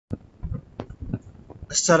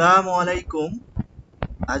আসসালামু আলাইকুম।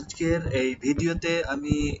 আজকের এই ভিডিওতে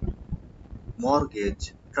আমি mortgage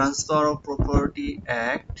transfer of property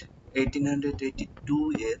act 1882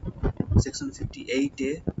 এর সেকশন 58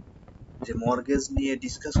 এ যে মর্গেজ নিয়ে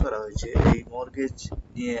ডিসকাস করা হয়েছে, এই মর্গেজ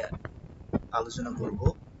নিয়ে আলোচনা করব।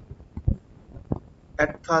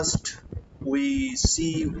 At first we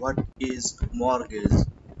see what is mortgage.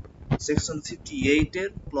 Section 58 এর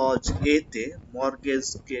ক্লজ এ তে মর্গেজ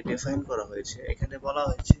কে ডিফাইন করা হয়েছে। এখানে বলা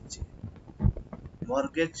হয়েছে যে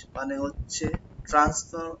মর্গেজ মানে হচ্ছে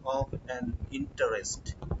transfer of an interest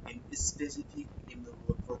in specific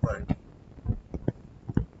immovable property.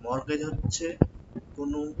 Mortgage হচ্ছে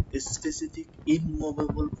কোনো স্পেসিফিক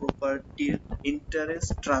ইমুভেবল প্রপার্টির ইন্টারেস্ট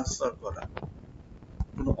ট্রান্সফার করা,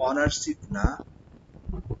 কোনো অনারশিপ না,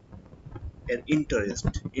 এর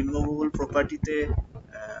ইন্টারেস্ট। ইমুভেবল প্রপার্টিতে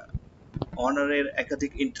অনারের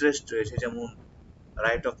একাধিক ইন্টারেস্ট রয়েছে, যেমন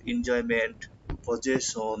right of enjoyment,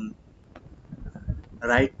 possession,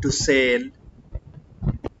 right to sell.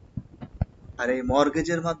 আর এই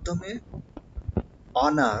মর্গেজের মাধ্যমে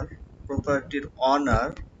অনার, প্রপার্টির অনার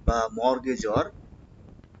বা মর্গেজর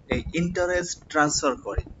এই ইন্টারেস্ট ট্রান্সফার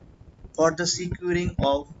করে for the securing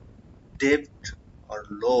of ডেপ্ট or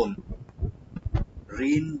loan.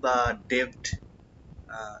 ঋণ বা ডেপ্ট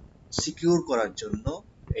সিকিউর করার জন্য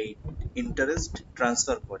এই ইন্টারেস্ট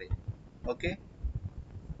ট্রান্সফার করে। ওকে,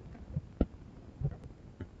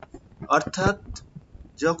 অর্থাৎ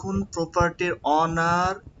যখন প্রপার্টির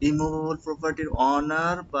অনার, ইমুভেবল প্রপার্টির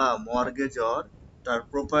অনার বা মর্গেজর তার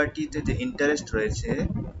প্রপার্টিতে যে ইন্টারেস্ট রয়েছে,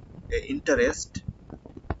 এই ইন্টারেস্ট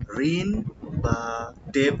ঋণ বা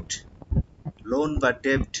ডেপ্ট, লোন বা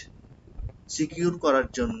ডেপ্ট সিকিউর করার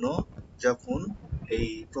জন্য যখন এই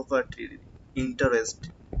প্রপার্টির ইন্টারেস্ট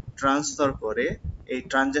ট্রান্সফার করে, এই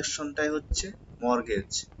ট্রানজাকশনটাই হচ্ছে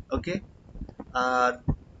মর্গেজ। ওকে, আর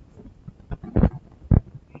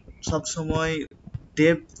সবসময়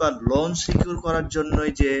ডেপ্ট বা লোন সিকিউর করার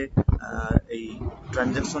জন্যই যে এই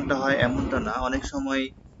ট্রানজাকশনটা হয় এমনটা না। অনেক সময়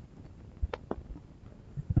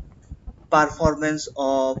পারফরমেন্স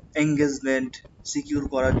অফ এঙ্গেজমেন্ট সিকিউর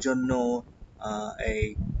করার জন্য এই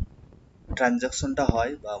ট্রানজাকশনটা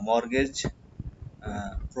হয় বা মর্গেজ,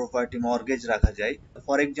 প্রপার্টি মর্গেজ রাখা যায়।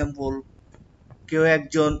 ফর এক্সাম্পল, কেউ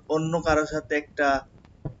একজন অন্য কারোর সাথে একটা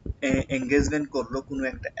এঙ্গেজমেন্ট করলো কোনো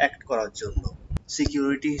একটা অ্যাক্ট করার জন্য,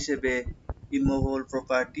 সিকিউরিটি হিসেবে ইমুভেবল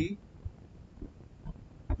প্রপার্টি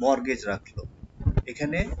মর্গেজ রাখলো।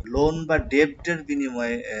 এখানে লোন বা ডেপ্টের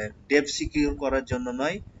বিনিময়ে, ডেপ্ট সিকিউর করার জন্য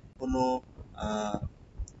নয়, কোনো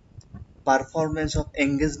পারফরমেন্স অফ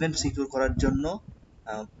এঙ্গেজমেন্ট সিকিউর করার জন্য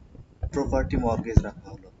প্রপার্টি মর্গেজ রাখা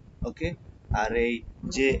হলো। ওকে, আর এই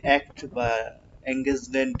যে অ্যাক্ট বা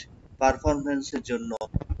এঙ্গেজমেন্ট পারফরমেন্সের জন্য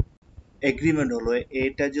এগ্রিমেন্ট হলো,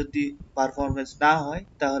 এটা যদি পারফরমেন্স না হয়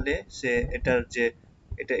তাহলে সে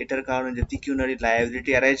এটার কারণে যে পিকিউনারি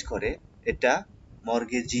লায়াবিলিটি অ্যারাইজ করে, এটা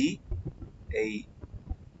মর্গেজি এই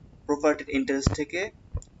প্রপার্টির ইন্টারেস্ট থেকে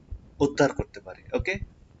উদ্ধার করতে পারে। ওকে,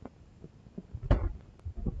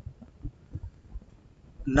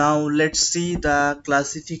 now let's see the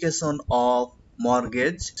classification of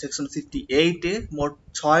mortgage. Section 58 এ মোট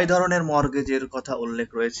 6 ধরনের মর্গেজের কথা উল্লেখ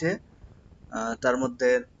রয়েছে। তার মধ্যে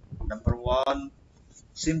number 1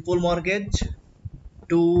 simple mortgage,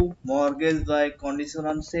 2 mortgage by condition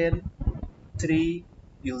on sell, 3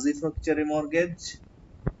 usufructuary mortgage,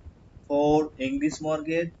 4 English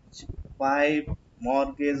mortgage, 5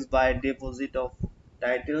 mortgage by deposit of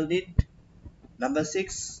title deed, number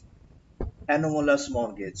 6 anomalous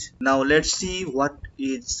mortgage. Now let's see what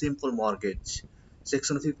is simple mortgage.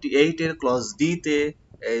 Section 58 এর clause D তে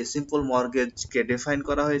এই simple mortgage কে define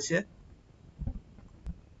করা হয়েছে।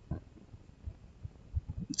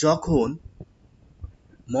 যখন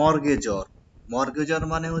মর্গেজর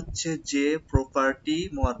মানে হচ্ছে যে property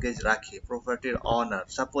mortgage রাখে, প্রপার্টির অনার।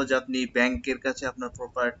 সাপোজ আপনি ব্যাংকের কাছে আপনার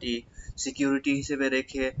প্রপার্টি সিকিউরিটি হিসেবে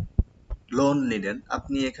রেখে লোন নিলেন,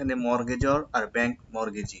 আপনি এখানে মর্গেজর আর bank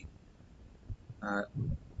মর্গেজি।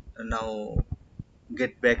 Now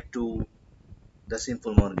get back to the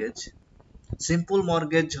simple mortgage. Simple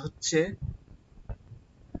mortgage হচ্ছে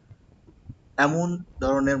এমন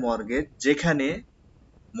ধরনের মর্গেজ যেখানে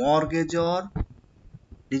মর্গেজর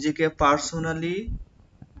নিজেকে পার্সোনালি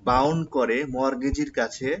বাউন্ড করে মর্গেজির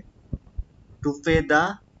কাছে to pay the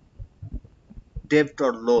ডেপ্ট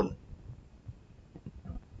or loan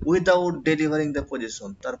without delivering the position.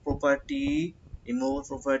 তার property, immovable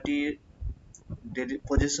property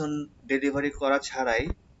position delivery করা ছাড়াই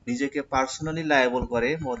নিজেকে পার্সোনালি লায়াবল করে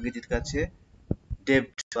মর্গেজির কাছে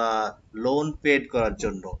ডেপ্ট বা লোন পেড করার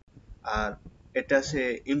জন্য। আর এটা সে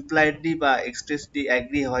ইমপ্লাইডলি বা এক্সপ্রেসলি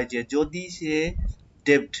অ্যাগ্রি হয় যে যদি সে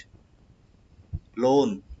ডেপ্ট লোন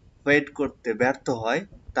পেড করতে ব্যর্থ হয়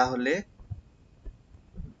তাহলে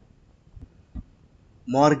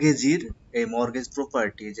মর্গেজির এই মর্গেজ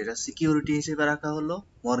প্রপার্টি যেটা সিকিউরিটি হিসেবে রাখা হলো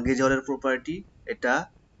মর্গেজরের প্রপার্টি, এটা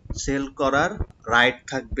সেল করার রাইট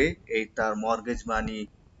থাকবে এই তার মর্গেজ মানি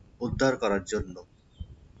উদ্ধার করার জন্য।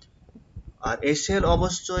 আর এই সেল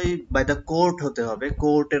অবশ্যই বাই দ্য কোর্ট হতে হবে,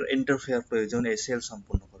 কোর্টের ইন্টারফেয়ার প্রয়োজন এই সেল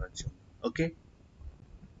সম্পন্ন করার জন্য। ওকে,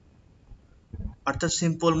 অর্থাৎ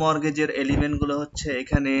সিম্পল মর্গেজের এলিমেন্ট গুলো হচ্ছে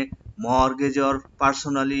এখানে মর্গেজর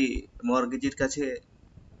পার্সোনালি মর্গেজের কাছে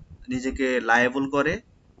নিজেকে লায়েবল করে,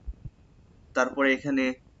 তারপরে এখানে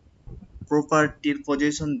প্রপার্টির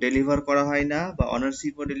পজিশন ডেলিভার করা হয় না বা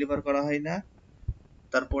অনারশিপও ডেলিভার করা হয় না,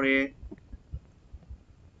 তারপরে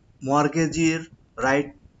মর্গেজির রাইট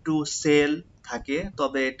টু সেল থাকে,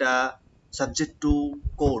 তবে এটা সাবজেক্ট টু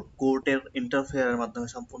কোর্টের ইন্টারফেয়ারের মাধ্যমে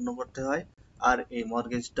সম্পূর্ণ করতে হয়। আর এই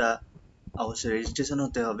মর্গেজটা অবশ্যই রেজিস্ট্রেশন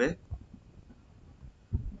হতে হবে।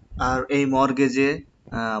 আর এই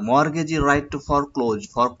মর্গেজি রাইট টু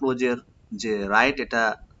ফরক্লোজের যে রাইট এটা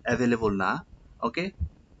অ্যাভেলেবল না। ওকে,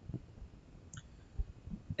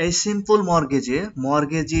 এই সিম্পল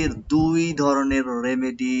মর্গেজের দুই ধরনের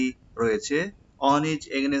রেমেডি রয়েছে। On is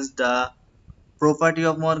against the property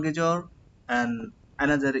of মর্গেজর and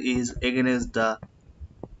another is against the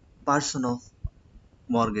person of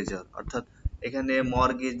মর্গেজর। অর্থাৎ এখানে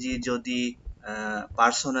মর্গেজি যদি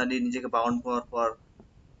পার্সোনালি নিজেকে বাউন্ড করার পর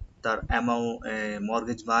তার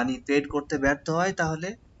মর্গেজ মানি পেড করতে ব্যর্থ হয় তাহলে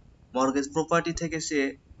মর্গেজ প্রপার্টি থেকে সে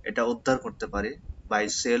এটা উদ্ধার করতে পারে buy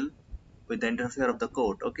sell with the interfere of the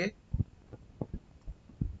court. Okay,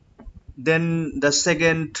 then the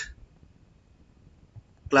second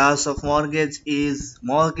class of mortgage is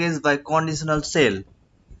mortgage by conditional sale.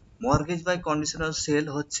 Mortgage by conditional sell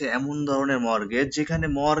হচ্ছে এমন ধরনের মর্গেজ যেখানে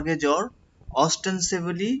মর্গেজর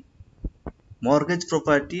অস্টেন্সিবলি মর্গেজ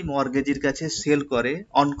প্রপার্টি মর্গেজের কাছে সেল করে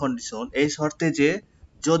অন কন্ডিশন, এই শর্তে যে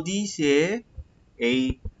যদি সে এই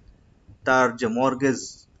তার যে মর্গেজ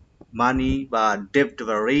মানি বা ডেপ্ট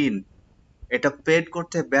বা ঋণ এটা পেড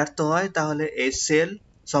করতে ব্যর্থ হয় তাহলে এই সেল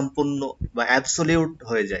সম্পূর্ণ বা অ্যাবসলিউট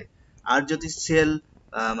হয়ে যায়। আর যদি সেল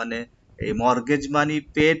মানে এই মর্গেজ মানি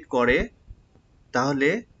পেড করে তাহলে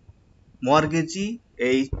মর্গেজি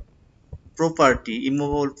এই প্রপার্টি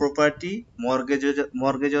ইমুভেবল প্রপার্টি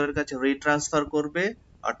মর্গেজরের কাছে রিট্রান্সফার করবে,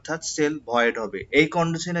 অর্থাৎ সেল ভয়েড হবে। এই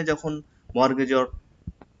কন্ডিশনে যখন মর্গেজর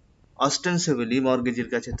অস্টেন্সিবলি মর্গেজের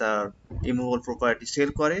কাছে তার ইমুভেবল প্রপার্টি সেল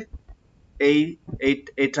করে, এই এই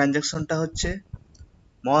এই ট্রানজাকশনটা হচ্ছে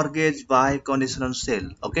mortgage by conditional sell.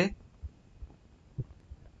 Okay,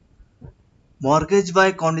 mortgage by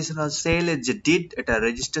conditional sell এর যে ডিড এটা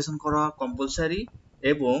রেজিস্ট্রেশন করা কম্পালসারি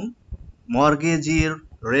এবং মর্গেজের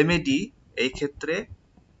রেমেডি এই ক্ষেত্রে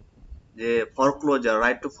যে ফরক্লোজার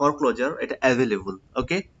রাইট টু ফরক্লোজার এটা অ্যাভেলেবল।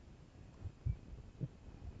 ওকে,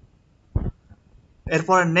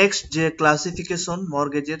 এরপর নেক্সট যে ক্লাসিফিকেশন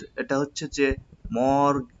মর্গেজের এটা হচ্ছে যে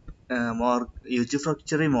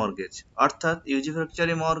ইউজিফ্যাকচারি মর্গেজ। অর্থাৎ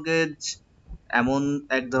ইউজিফ্যাকচারি মর্গেজ এমন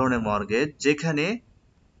এক ধরনের মর্গেজ যেখানে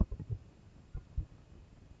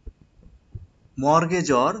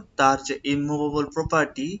মর্গেজর তার যে ইমুভেবল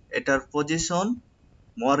প্রপার্টি এটার পজিশন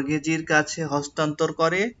মর্গেজির কাছে হস্তান্তর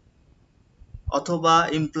করে অথবা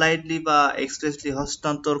ইমপ্লাইডলি বা এক্সপ্রেসলি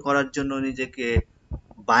হস্তান্তর করার জন্য নিজেকে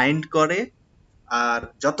বাইন্ড করে, আর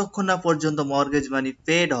যতক্ষণ না পর্যন্ত মর্গেজ মানি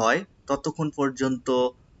পেড হয় ততক্ষণ পর্যন্ত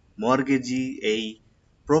মর্গেজি এই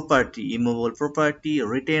প্রপার্টি ইমুভেবল প্রপার্টি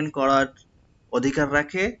রিটেন করার অধিকার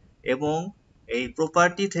রাখে এবং এই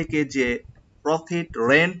প্রপার্টি থেকে যে প্রফিট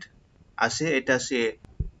রেন্ট আসে এটা সে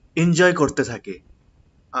এনজয় করতে থাকে।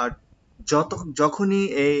 আর যখনই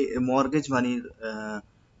এই মর্গেজ মানির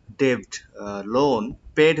ডেব্ট লোন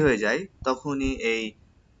পেড হয়ে যায় তখনই এই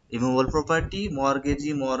ইমুভেবল প্রপার্টি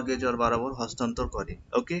মর্গেজর বরাবর হস্তান্তর করে।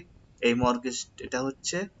 ওকে, এই মর্গেজ এটা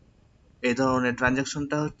হচ্ছে এই ধরনের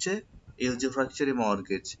ট্রানজাকশনটা হচ্ছে ইউজিফ্যাকচারি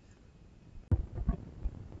মর্গেজ।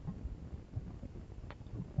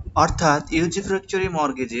 অর্থাৎ ইউজিফ্যাকচারি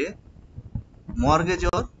মর্গেজে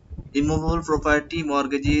মর্গেজর ইমুভেবল প্রপার্টি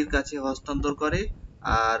মর্গেজির কাছে হস্তান্তর করে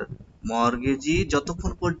আর মর্গেজি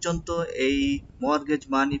যতক্ষণ পর্যন্ত এই মর্গেজ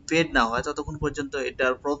মানি পেড না হয় ততক্ষণ পর্যন্ত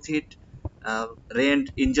এটার প্রফিট রেন্ট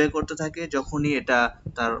এনজয় করতে থাকে। যখনই এটা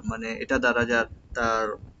তার মানে এটা দ্বারা যার তার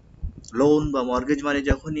লোন বা মর্গেজ মানি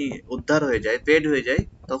যখনই উদ্ধার হয়ে যায় পেড হয়ে যায়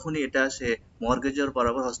তখনই এটা সে মর্গেজের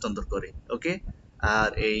বরাবর হস্তান্তর করে। ওকে, আর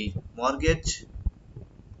এই মর্গেজ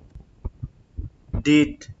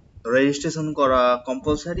ডিড রেজিস্ট্রেশন করা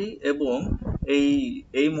কম্পালসারি এবং এই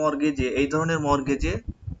এই ধরনের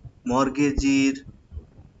মর্গেজির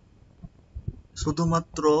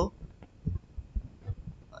শুধুমাত্র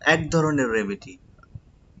এক ধরনের রেমেডি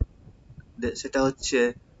সেটা হচ্ছে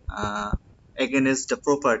এগেনস্ট দ্য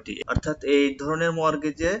প্রপার্টি, অর্থাৎ এই ধরনের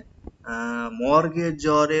মর্গেজে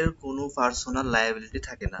মর্গেজরের কোনো পার্সোনাল লায়াবিলিটি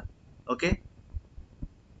থাকে না। ওকে,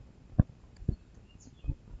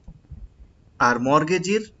 আর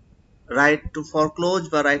মর্গেজির রাইট টু ফরক্লোজ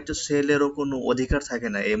বা রাইট টু সেলেরও কোনো অধিকার থাকে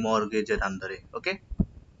না এই মর্গেজের আন্ডারে। ওকে,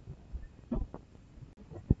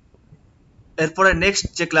 এরপরে নেক্সট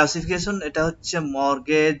যে ক্লাসিফিকেশন এটা হচ্ছে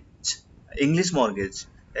mortgage, English mortgage.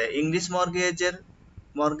 English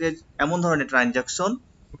mortgage এমন ধরনের ট্রানজাকশন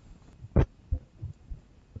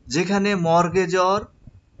যেখানে মর্গেজর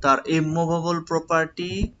তার ইমুভেবল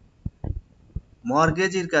প্রপার্টি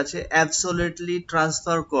মর্গেজের কাছে অ্যাবসলিউটলি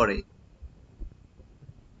ট্রান্সফার করে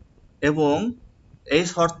এবং এই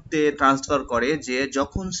শর্তে ট্রান্সফার করে যে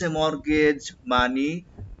যখন সে মর্গেজ মানি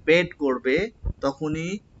পেড করবে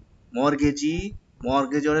তখনই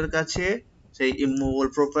মর্গেজরের কাছে সেই ইমুভেবল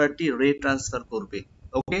প্রপার্টি রিট্রান্সফার করবে।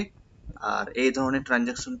 ওকে, আর এই ধরনের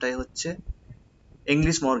ট্রানজাকশনটাই হচ্ছে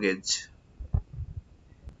ইংলিশ মর্গেজ।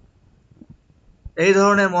 এই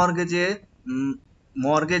ধরনের মর্গেজে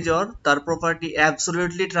মর্গেজর তার প্রপার্টি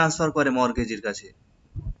অ্যাবসলিউটলি ট্রান্সফার করে মর্গেজের কাছে।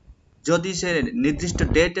 যদি সে নির্দিষ্ট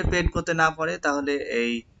ডেটে পেড করতে না পারে তাহলে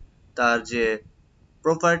এই তার যে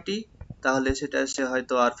প্রপার্টি তাহলে সেটা সে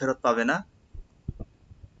হয়তো আর ফেরত পাবে না।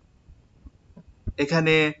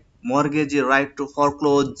 এখানে মর্গেজের রাইট টু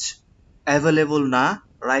ফরক্লোজ অ্যাভেলেবল না,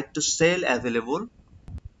 রাইট টু সেল অ্যাভেলেবল।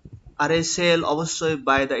 আর এই সেল অবশ্যই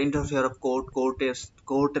বাই দ্য ইন্টারফেয়ার অফ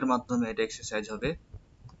কোর্টের মাধ্যমে এটা এক্সারসাইজ হবে।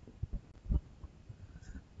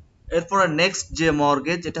 এরপরে নেক্সট যে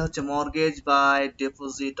মর্গেজ এটা হচ্ছে mortgage by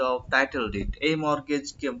deposit of title did. এই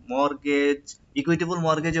মর্গেজকে ইকুইটেবল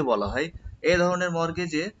মর্গেজও বলা হয়। এই ধরনের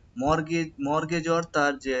মর্গেজর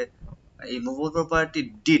তার যে movable property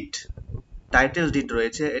did, title did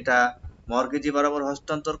রয়েছে এটা মর্গেজি বরাবর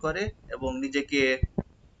হস্তান্তর করে এবং নিজেকে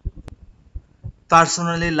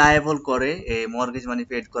পার্সোনালি লায়েবল করে এই মর্গেজ মানি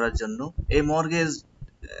পেড করার জন্য।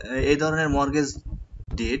 এই ধরনের মর্গেজ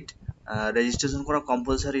ডিড রেজিস্ট্রেশন করা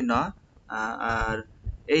কম্পালসারি না। আর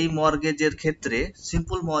এই মর্গেজের ক্ষেত্রে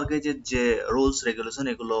সিম্পল মর্গেজের যে রুলস রেগুলেশন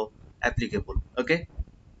এগুলো অ্যাপ্লিকেবল। ওকে,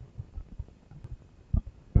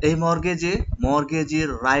 এই মর্গেজের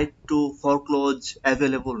রাইট টু ফরক্লোজ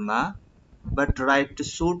অ্যাভেলেবল না, but right two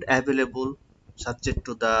suit available subject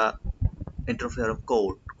to the interfere of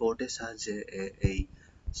কোর্টের সাহায্যে এই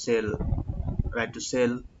right to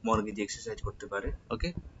sell mortgage exercise করতে পারে। ওকে,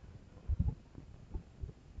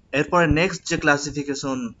 এরপরে নেক্সট যে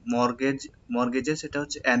ক্লাসিফিকেশন মর্গেজের সেটা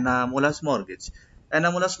হচ্ছে অ্যানামোলাস মর্গেজ।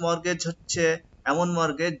 অ্যানামোলাস মর্গেজ হচ্ছে এমন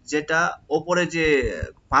মর্গেজ যেটা ওপরে যে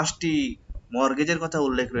 5টি মর্গেজের কথা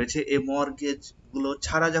উল্লেখ রয়েছে এই মর্গেজ গুলো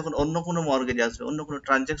ছাড়া যখন অন্য কোনো মর্গেজ আসবে, অন্য কোনো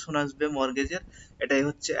ট্রানজাকশন আসবে মর্গেজের, এটাই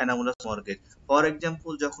হচ্ছে অ্যানামোলাস মর্গেজ। ফর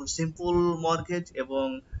এক্সাম্পল যখন সিম্পল মর্গেজ এবং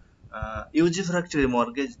ইউজিফ্র্যাকচারি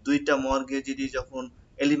মর্গেজ দুইটা মর্গেজেরই যখন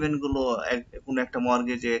এলিমেন্ট গুলো কোনো একটা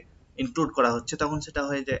মর্গেজে ইনক্লুড করা হচ্ছে তখন সেটা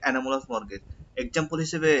হয়ে যায় অ্যানামোলাস মর্গেজ। এক্সাম্পল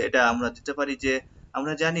হিসেবে এটা আমরা দিতে পারি যে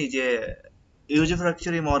আমরা জানি যে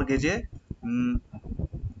ইউজিফ্র্যাকচারি মর্গেজে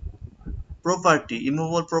প্রপার্টি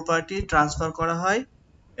ইমুভেবল প্রপার্টি ট্রান্সফার করা হয়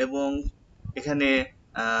এবং এখানে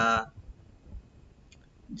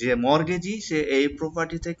যে মর্গেজি সে এই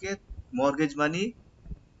প্রপার্টি থেকে মর্গেজ মানি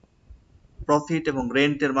প্রফিট এবং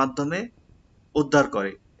রেন্টের মাধ্যমে উদ্ধার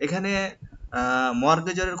করে। এখানে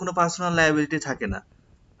মর্গেজরের কোনো পার্সোনাল লায়াবিলিটি থাকে না।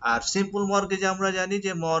 আর সিম্পল মর্গেজে আমরা জানি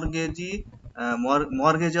যে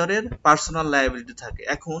মর্গেজরের পার্সোনাল লায়াবিলিটি থাকে।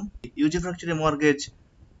 এখন ইউজিফ্র্যাকচারি মর্গেজ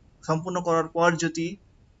সম্পূর্ণ করার পর যদি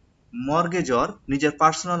মর্গেজর নিজের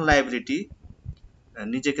পার্সোনাল লায়াবিলিটি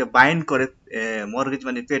নিজেকে বাইন্ড করে মর্গেজ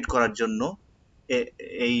মানি পেড করার জন্য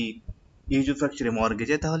এই ইউজিফ্র্যাকচারি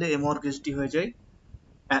মর্গেজে, তাহলে এই মর্গেজটি হয়ে যায়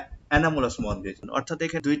অ্যানামোলাস মর্গেজ। অর্থাৎ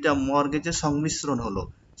এখানে দুইটা মর্গেজের সংমিশ্রণ হলো,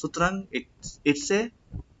 সুতরাং it's a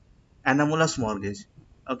অ্যানামোলাস mortgage.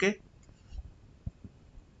 Okay,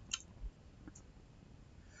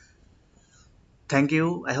 thank you.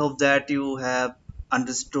 I hope that you have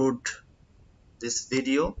understood this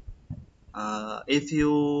video. If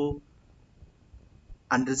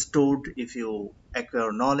you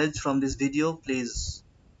acquire knowledge from this video, please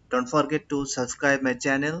don't forget to subscribe my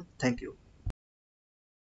channel. Thank you.